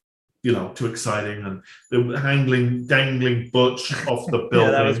too exciting, and the dangling Butch off the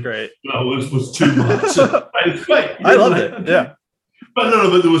building. That was great. Was too much. It's great. I loved it. Yeah. But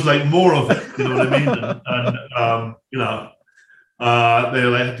but there was like more of it. You know what I mean?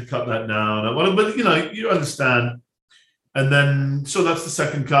 They had to cut that down. But you understand. And then so that's the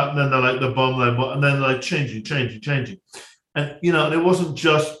second cut, and then they're like the bomb, and then like changing. And it wasn't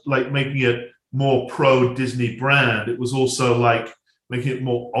just like making it more pro Disney brand. It was also like making it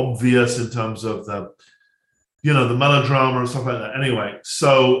more obvious in terms of the the melodrama and stuff like that. Anyway,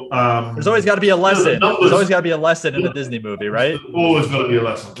 so there's always got to be a lesson. numbers, There's always got to be a lesson in a Disney movie, right? There's always got to be a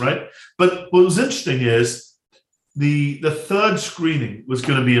lesson, right? But what was interesting is the third screening was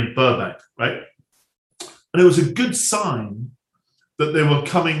going to be in Burbank, right? And it was a good sign that they were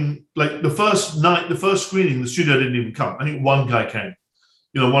coming. Like the first screening, the studio didn't even come. I think one guy came.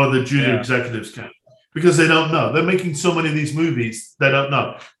 One of the junior executives came because they don't know. They're making so many of these movies, they don't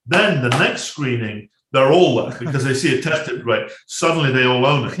know. Then the next screening, they're all there because they see it tested, right? Suddenly they all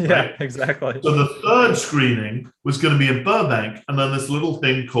own it, right? Yeah, exactly. So the third screening was going to be in Burbank, and then this little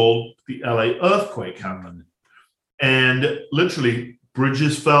thing called the LA earthquake happened. And literally,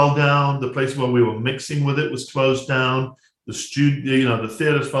 bridges fell down. The place where we were mixing with it was closed down. The studio, the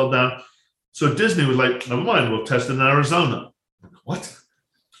theaters fell down. So Disney was like, never mind, we'll test it in Arizona. What?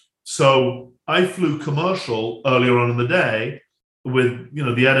 So I flew commercial earlier on in the day with,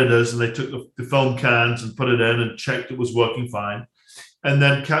 the editors, and they took the film cans and put it in and checked it was working fine. And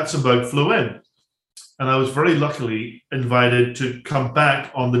then Katzenberg flew in. And I was very luckily invited to come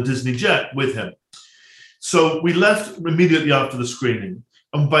back on the Disney jet with him. So we left immediately after the screening.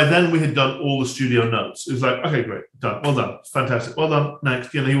 And by then we had done all the studio notes. It was like, okay, great, done, well done, fantastic, well done,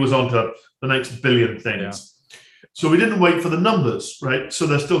 next. He was on to the next billion things. Yeah. So we didn't wait for the numbers, right? So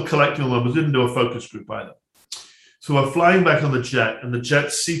they're still collecting all numbers, didn't do a focus group either. So we're flying back on the jet, and the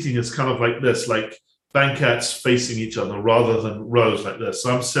jet seating is kind of like this, like banquettes facing each other rather than rows like this.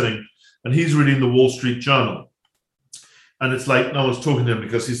 So I'm sitting, and he's reading the Wall Street Journal. And it's like no one's talking to him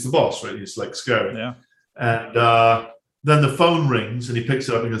because he's the boss, right? He's like scary. Yeah. And then the phone rings, and he picks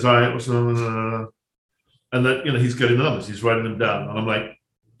it up and goes, all right, what's and then, he's getting the numbers. He's writing them down. And I'm like,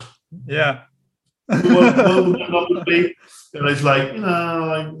 yeah. what would that number be? And he's like,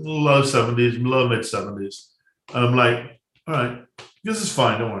 like low 70s, low mid 70s. And I'm like, all right, this is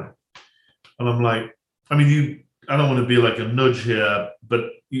fine, don't worry. And I'm like, I don't want to be like a nudge here, but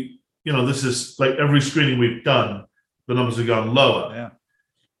this is like every screening we've done, the numbers have gone lower. Yeah.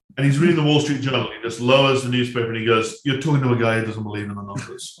 And he's reading the Wall Street Journal. He just lowers the newspaper and he goes, you're talking to a guy who doesn't believe in the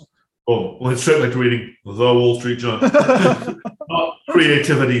numbers. Boom. Well, it's straight back to reading the Wall Street Journal. Not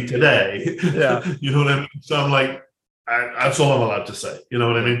creativity today. Yeah. You know what I mean? So I'm like, that's all I'm allowed to say. You know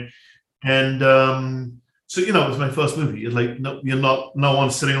what I mean? And so, it was my first movie. You're like, no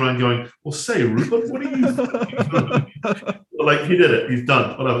one's sitting around going, well, say, Rupert, what are you? Like, he did it. He's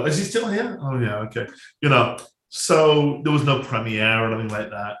done. Whatever. Is he still here? Oh, yeah. Okay. So there was no premiere or anything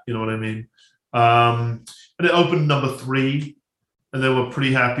like that. You know what I mean? And it opened number 3, and they were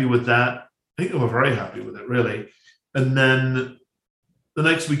pretty happy with that. I think they were very happy with it, really. And then the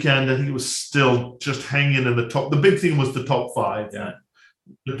next weekend, I think it was still just hanging in the top. The big thing was the top 5. Yeah.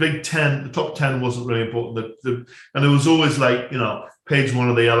 The Big 10, the top 10 wasn't really important. And it was always like, page 1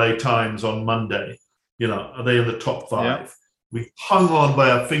 of the LA Times on Monday. Are they in the top 5? Yeah. We hung on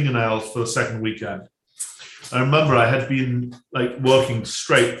by our fingernails for the second weekend. I remember I had been like working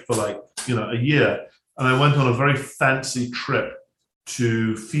straight for like, a year. And I went on a very fancy trip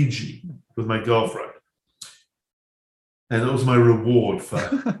to Fiji with my girlfriend. And that was my reward for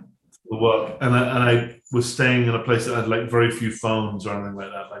the work. And I was staying in a place that had like very few phones or anything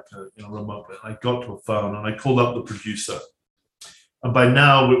like that, like a remote. And I got to a phone and I called up the producer. And by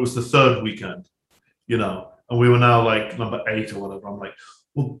now it was the third weekend, and we were now like number 8 or whatever. I'm like,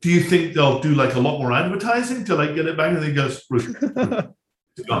 well, do you think they'll do like a lot more advertising to like get it back? And he goes,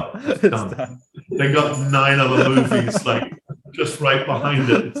 it's done. They got 9 other movies like just right behind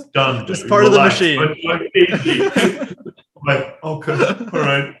it. It's done. Just part of the machine. Like, okay, all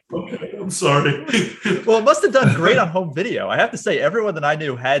right, okay, I'm sorry. Well, it must have done great on home video. I have to say, everyone that I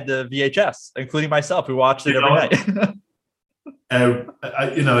knew had the VHS, including myself, who watched it every night.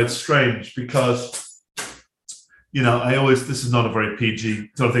 It's strange because I always, this is not a very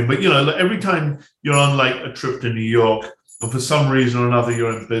PG sort of thing, but every time you're on like a trip to New York, and for some reason or another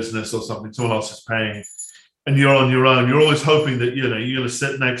you're in business or something, someone else is paying, and you're on your own, you're always hoping that you're going to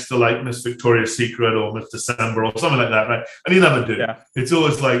sit next to like Miss Victoria's Secret or Miss December or something like that, right? And you never do. Yeah. It's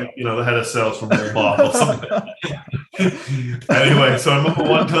always like the head of sales from Walmart or something like that. Anyway, so I remember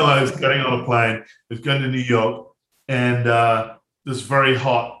one time I was getting on a plane, I was going to New York, and this very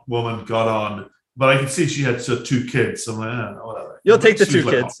hot woman got on. But I could see she had 2 kids. So I'm like, whatever. You'll take the 2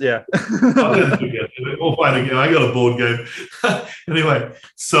 kids, yeah. I'll get the 2 kids. We'll find a game. I got a board game. Anyway,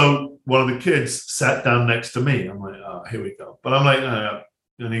 so one of the kids sat down next to me. I'm like, oh, here we go. But I'm like,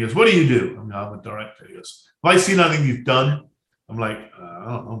 and he goes, what do you do? I'm a director. He goes, have I seen anything you've done? I'm like, I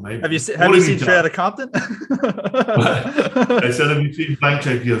don't know, maybe. Have you seen Straight Outta Compton? I said, have you seen Blank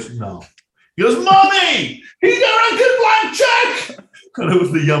Check? He goes, no. He He goes, Mommy, he directed Blank Check. And it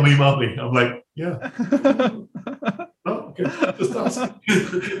was the Yummy Mummy. I'm like, yeah. Oh, okay. Just ask.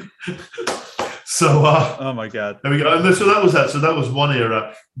 So, oh my God. There we go. And so that was that. So that was one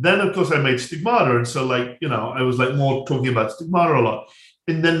era. Then, of course, I made Stigmata. And so, like, you know, I was like more talking about Stigmata a lot.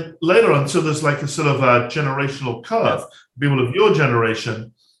 And then later on, so there's like a sort of a generational curve. People of your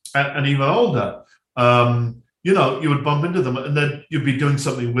generation and even older, you know, you would bump into them and then you'd be doing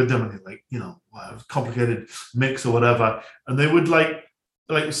something with them and you're like, you know, wow, complicated mix or whatever. And they would like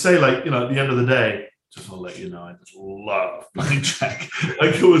say, like, you know, at the end of the day, just want to let you know, I just love Blank Check.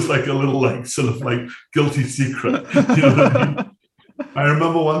 Like it was like a little like sort of like guilty secret. You know what I mean? I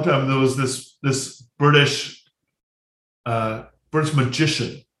remember one time there was this British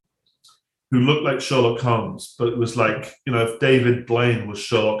magician who looked like Sherlock Holmes, but it was like, you know, if David Blaine was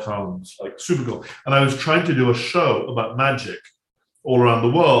Sherlock Holmes, like super cool. And I was trying to do a show about magic all around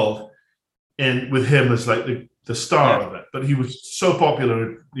the world, and with him as like the star of it. But he was so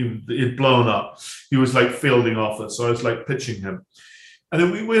popular, he'd blown up. He was like fielding offers, so I was like pitching him. And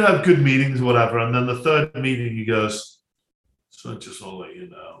then we'd have good meetings or whatever. And then the third meeting, he goes, so I just want to let you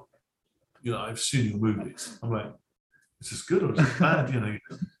know, I've seen your movies. I'm like, is this good or is it bad? You know,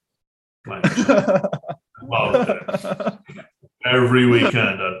 Blank Check. Every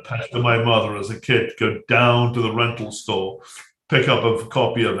weekend I'd pester my mother as a kid, go down to the rental store, pick up a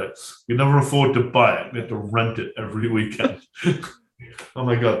copy of it. We never afford to buy it. We had to rent it every weekend. Oh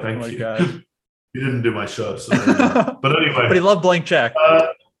my God, thank you. God. You didn't do my show. So but anyway. But he loved Blank Check.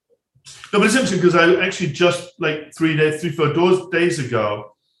 No, but it's interesting because I actually just like 4 days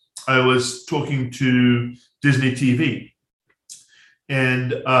ago, I was talking to Disney TV.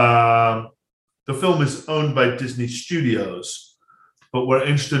 And the film is owned by Disney Studios, but we're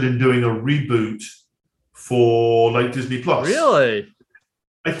interested in doing a reboot for like Disney Plus. Really?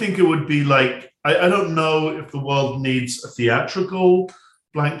 I think it would be like, I don't know if the world needs a theatrical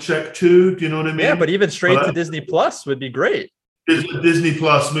Blank Check 2. Do you know what I mean? Yeah, but even straight to Disney Plus would be great. Disney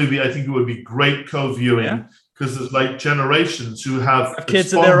Plus movie, I think it would be great co-viewing because there's like generations who have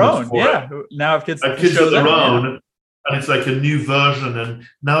kids of their own. Yeah, who now have kids of their own. And it's like a new version. And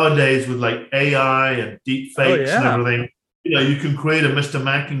nowadays with like AI and deep fakes and everything, you know, you can create a Mr.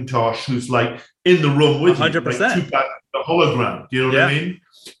 Macintosh who's like in the room with 100%. You, like Tupac, the hologram. Do you know what I mean?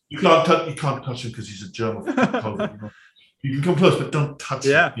 You can't touch him because he's a germ. You can come close, but don't touch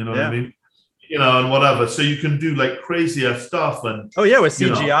him. You know what I mean? You know, and whatever. So you can do like crazier stuff. And with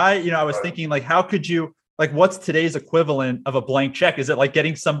CGI, you know, I was thinking like, how could you? Like, what's today's equivalent of a blank check? Is it like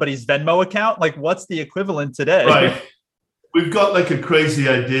getting somebody's Venmo account? Like, what's the equivalent today? Right. We've got like a crazy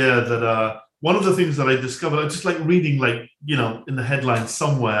idea that one of the things that I discovered, I just like reading, like, you know, in the headline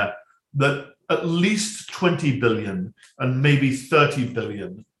somewhere that at least $20 billion and maybe $30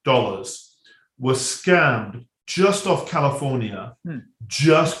 billion were scammed just off California,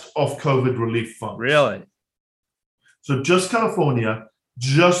 just off COVID relief funds. Really? So just California,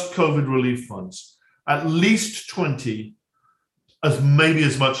 just COVID relief funds. At least 20, maybe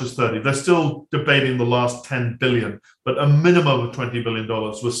as much as 30. They're still debating the last 10 billion, but a minimum of $20 billion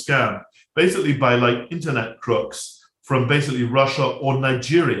was scammed, basically by like internet crooks from basically Russia or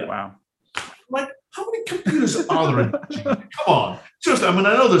Nigeria. Wow. Like, how many computers are there in Nigeria? Come on. Seriously, I mean,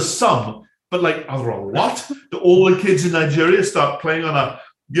 I know there's some, but like, are there a lot? Do all the kids in Nigeria start playing on a,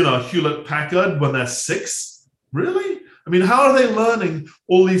 you know, Hewlett Packard when they're 6? Really? I mean, how are they learning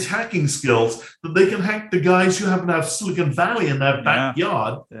all these hacking skills that they can hack the guys who happen to have Silicon Valley in their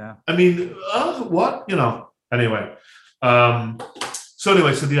backyard? Yeah. I mean, what? You know, anyway. So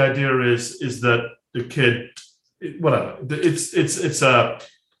the idea is that the kid, whatever, it's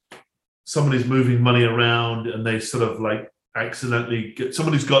somebody's moving money around and they sort of like accidentally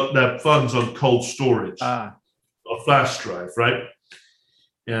somebody's got their funds on cold storage or flash drive, right?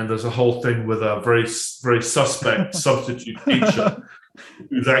 And there's a whole thing with a very, very suspect substitute teacher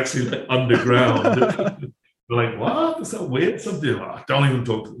who's actually like underground. They're like, what? Is that weird? Something? Don't even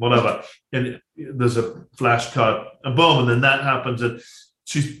talk. Whatever. And there's a flash card, and boom, and then that happens. And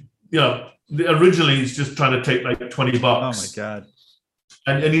she's, you know, originally he's just trying to take like $20. Oh my God.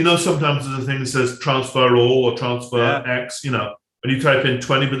 And you know, sometimes there's a thing that says transfer all or transfer X, you know, and you type in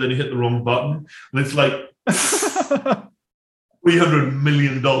 20, but then you hit the wrong button. And it's like $300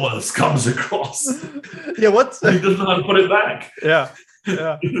 million comes across. Yeah, what's he doesn't know how to put it back. Yeah. You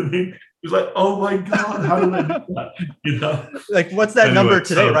know what I mean? He's like, oh my God, how did I do that? You know? Like, what's that number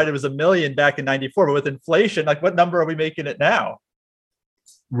today, right? It was $1 million back in '94, but with inflation, like, what number are we making it now?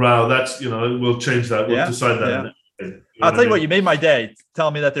 Wow, that's, you know, we'll change that. We'll decide that. I'll tell you what, you made my day. Tell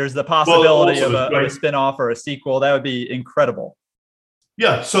me that there's the possibility of a spin-off or a sequel. That would be incredible.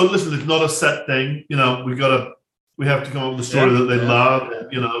 Yeah. So listen, it's not a set thing. We have to come up with a story that they love.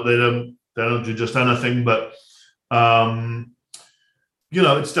 They don't do just anything, but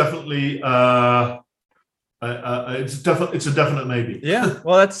it's definitely it's a definite maybe. Yeah.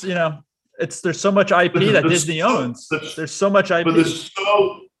 Well, that's there's so much IP that Disney owns. There's so much IP.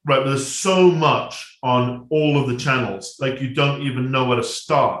 But there's so much on all of the channels. Like you don't even know where to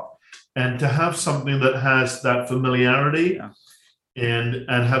start. And to have something that has that familiarity and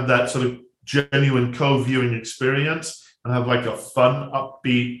have that sort of genuine co-viewing experience and have like a fun,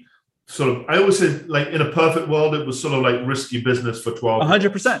 upbeat sort of, I always say, like in a perfect world, it was sort of like risky business for 12.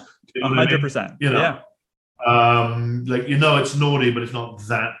 100%. 100%. Yeah. It's naughty, but it's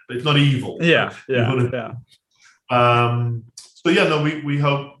not evil. Yeah. So we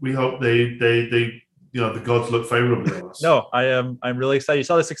hope they the gods look favorably on us. No, I'm really excited. You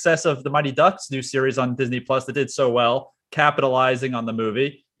saw the success of the Mighty Ducks new series on Disney Plus that did so well, capitalizing on the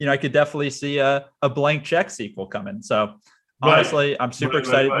movie. I could definitely see a Blank Check sequel coming. So honestly, I'm super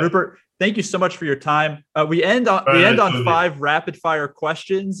excited. Right. Rupert, thank you so much for your time. We end on 5 rapid fire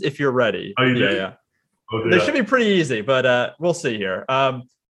questions if you're ready. Yeah. They should be pretty easy, but we'll see here.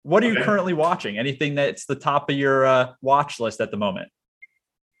 What are you currently watching? Anything that's the top of your watch list at the moment?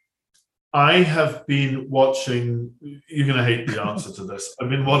 I have been watching, you're going to hate the answer to this. I've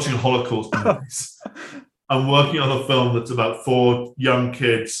been watching Holocaust movies. I'm working on a film that's about 4 young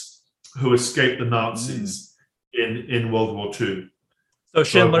kids who escaped the Nazis in World War II. So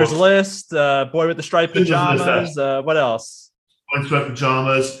Schindler's List, Boy with the Striped Pajamas, what else? Boy with the Striped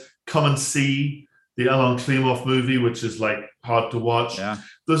Pajamas, Come and See, the Alan Klimov movie, which is like hard to watch. Yeah.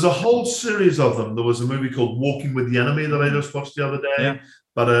 There's a whole series of them. There was a movie called Walking with the Enemy that I just watched the other day.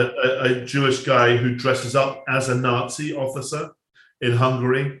 But a Jewish guy who dresses up as a Nazi officer in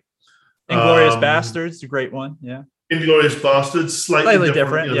Hungary. Inglourious Bastards, a great one. Yeah. Inglourious Bastards, slightly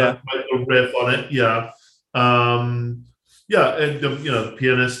different. Yeah. A riff on it. Yeah. And the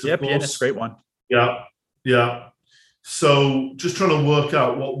Pianist. Yeah, Pianist, great one. Yeah. Yeah. So just trying to work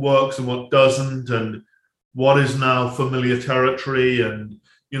out what works and what doesn't, and what is now familiar territory, and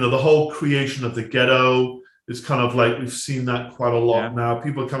the whole creation of the ghetto. It's kind of like we've seen that quite a lot now.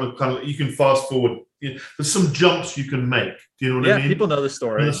 People kind of you can fast forward. There's some jumps you can make. Do you know what I mean? People know the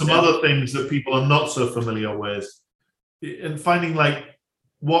story. And there's some other things that people are not so familiar with, and finding like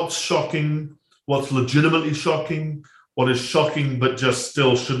what's shocking, what's legitimately shocking, what is shocking but just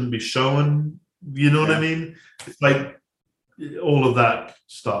still shouldn't be shown. You know what I mean? It's like all of that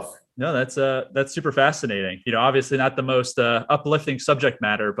stuff. No, that's super fascinating. Obviously not the most uplifting subject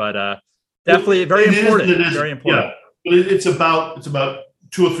matter, but definitely very important. Very important. Yeah, but it's about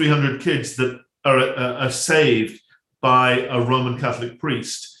 200 or 300 kids that are saved by a Roman Catholic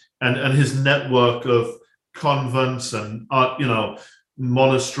priest and his network of convents and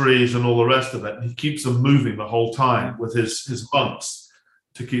monasteries and all the rest of it. And he keeps them moving the whole time with his monks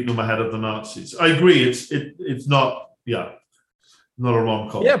to keep them ahead of the Nazis. I agree. It's not not a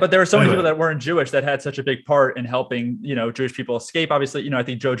rom-com. Yeah, but there were so many people that weren't Jewish that had such a big part in helping, Jewish people escape. Obviously, I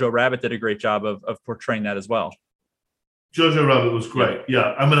think Jojo Rabbit did a great job of portraying that as well. Jojo Rabbit was great.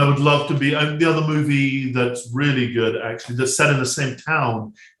 Yeah. I mean, I would love to be. The other movie that's really good, actually, that's set in the same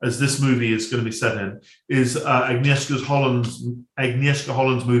town as this movie is going to be set in, is Agnieszka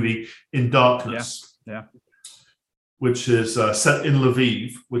Holland's movie In Darkness. Yeah. Which is set in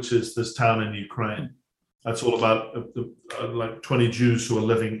Lviv, which is this town in Ukraine. That's all about like 20 Jews who are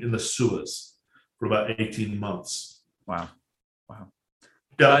living in the sewers for about 18 months. Wow.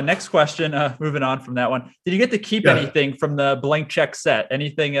 Yeah. Next question, moving on from that one. Did you get to keep anything from the Blank Check set?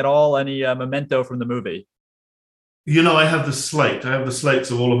 Anything at all? Any memento from the movie? I have the slate. I have the slates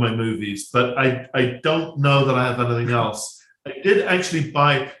of all of my movies, but I don't know that I have anything else. I did actually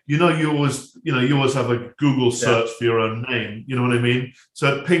buy, you always have a Google search for your own name. You know what I mean?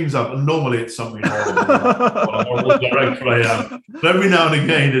 So it pings up, and normally it's something horrible. What a horrible director I am. But every now and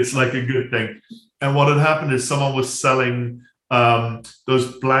again, it's like a good thing. And what had happened is someone was selling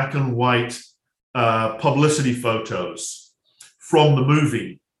those black and white publicity photos from the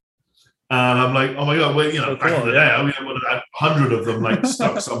movie. And I'm like, oh my God, back in the day, I would have had 100 of them like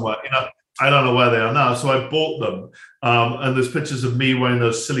stuck somewhere. I don't know where they are now. So I bought them. And there's pictures of me wearing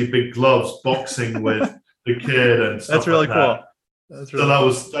those silly big gloves, boxing with the kid and stuff. That's really like cool. That's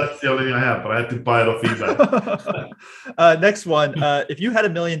the only thing I have, but I had to buy it off eBay. Next one. If you had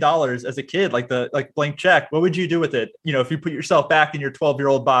 $1 million as a kid, like Blank Check, what would you do with it? If you put yourself back in your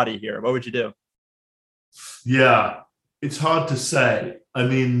 12-year-old body here, what would you do? Yeah, it's hard to say. I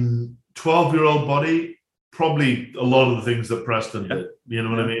mean, 12-year-old body, probably a lot of the things that Preston did. You know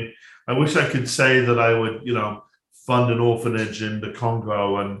what I mean? I wish I could say that I would, fund an orphanage in the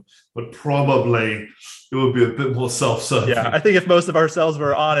Congo, but probably it would be a bit more self-serving. Yeah, I think if most of ourselves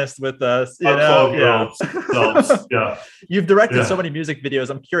were honest with us, yeah. You've directed so many music videos.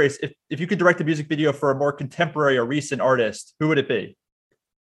 I'm curious if you could direct a music video for a more contemporary or recent artist, who would it be?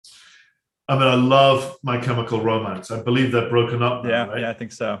 I mean, I love My Chemical Romance. I believe they're broken up now, right? Yeah, I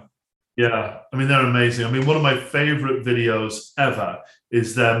think so. Yeah, I mean, they're amazing. I mean, one of my favorite videos ever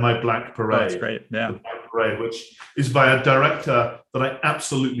is My Black Parade. Oh, that's great. Yeah. The Black Parade, which is by a director that I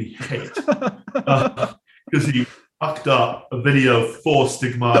absolutely hate because he fucked up a video for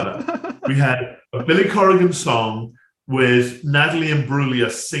Stigmata. We had a Billy Corrigan song with Natalie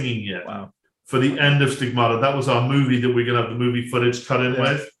Imbruglia singing it for the end of Stigmata. That was our movie that we're going to have the movie footage cut in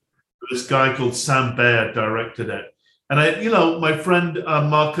with. This guy called Sam Baird directed it. And my friend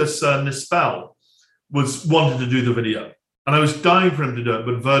Marcus Nispel wanted to do the video. And I was dying for him to do it,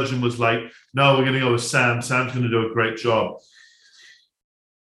 but Virgin was like, no, we're going to go with Sam. Sam's going to do a great job.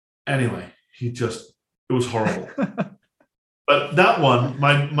 Anyway, it was horrible. But that one,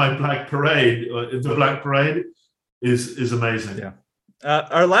 my Black Parade, the Black Parade is amazing. Yeah.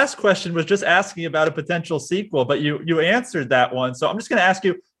 Our last question was just asking about a potential sequel, but you answered that one. So I'm just going to ask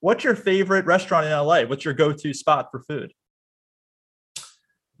you, what's your favorite restaurant in LA? What's your go-to spot for food?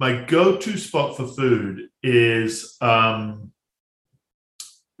 My go-to spot for food is the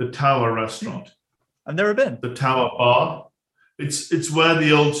Tower restaurant. I've never been. The Tower Bar. It's where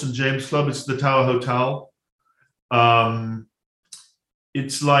the old St. James Club. It's the Tower Hotel.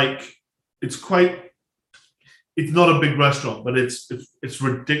 It's not a big restaurant, but it's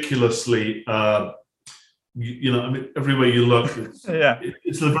ridiculously. I mean, everywhere you look,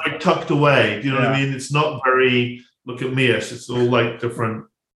 it's very tucked away. Do you know what I mean? It's not very look at me-ish. It's all like different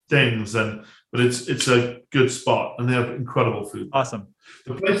things, but it's a good spot, and they have incredible food. Awesome.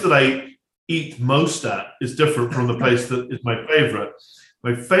 The place that I eat most at is different from the place that is my favorite.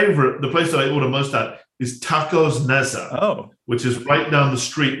 The place that I order most at is Tacos Neza, which is right down the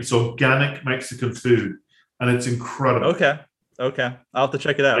street. It's organic Mexican food, and it's incredible. Okay. I'll have to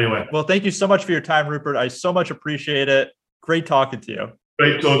check it out. Anyway. Well, thank you so much for your time, Rupert. I so much appreciate it. Great talking to you.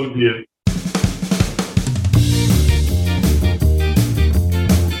 Great talking to you.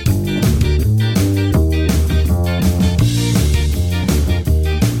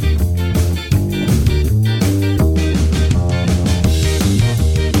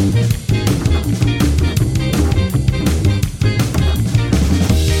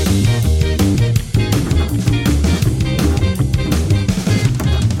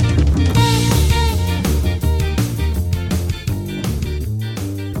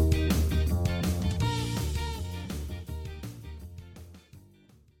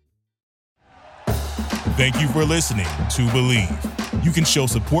 Thank you for listening to Believe. You can show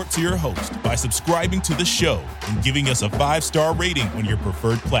support to your host by subscribing to the show and giving us a 5-star rating on your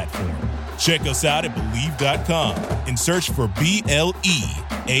preferred platform. Check us out at Believe.com and search for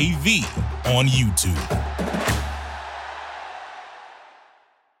BLEAV on YouTube.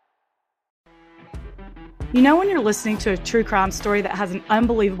 You know when you're listening to a true crime story that has an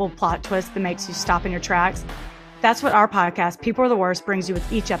unbelievable plot twist that makes you stop in your tracks? That's what our podcast, People Are the Worst, brings you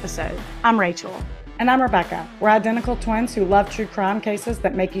with each episode. I'm Rachel. And I'm Rebecca. We're identical twins who love true crime cases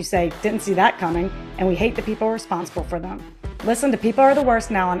that make you say, didn't see that coming, and we hate the people responsible for them. Listen to People Are the Worst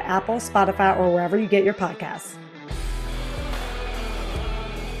now on Apple, Spotify, or wherever you get your podcasts.